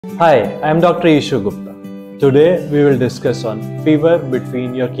Hi, I am Dr. Ishu Gupta. Today we will discuss on fever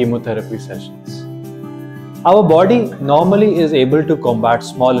between your chemotherapy sessions. Our body normally is able to combat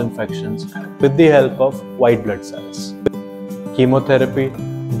small infections with the help of white blood cells. Chemotherapy,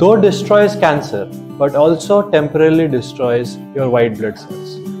 though destroys cancer, but also temporarily destroys your white blood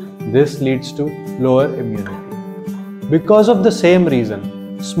cells. This leads to lower immunity. Because of the same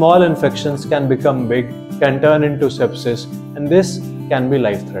reason, small infections can become big, can turn into sepsis, and this can be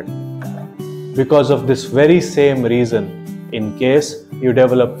life-threatening. Because of this very same reason, in case you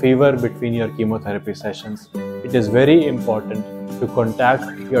develop fever between your chemotherapy sessions, it is very important to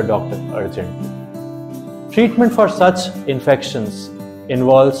contact your doctor urgently. Treatment for such infections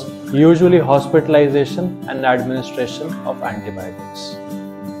involves usually hospitalization and administration of antibiotics.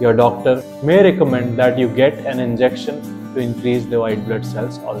 Your doctor may recommend that you get an injection to increase the white blood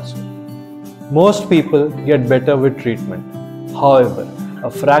cells also. Most people get better with treatment. However, a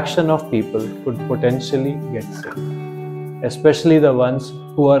fraction of people could potentially get sick, especially the ones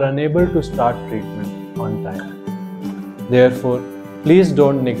who are unable to start treatment on time. Therefore, please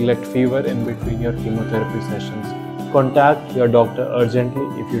don't neglect fever in between your chemotherapy sessions. Contact your doctor urgently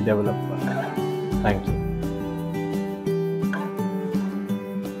if you develop one. Thank you.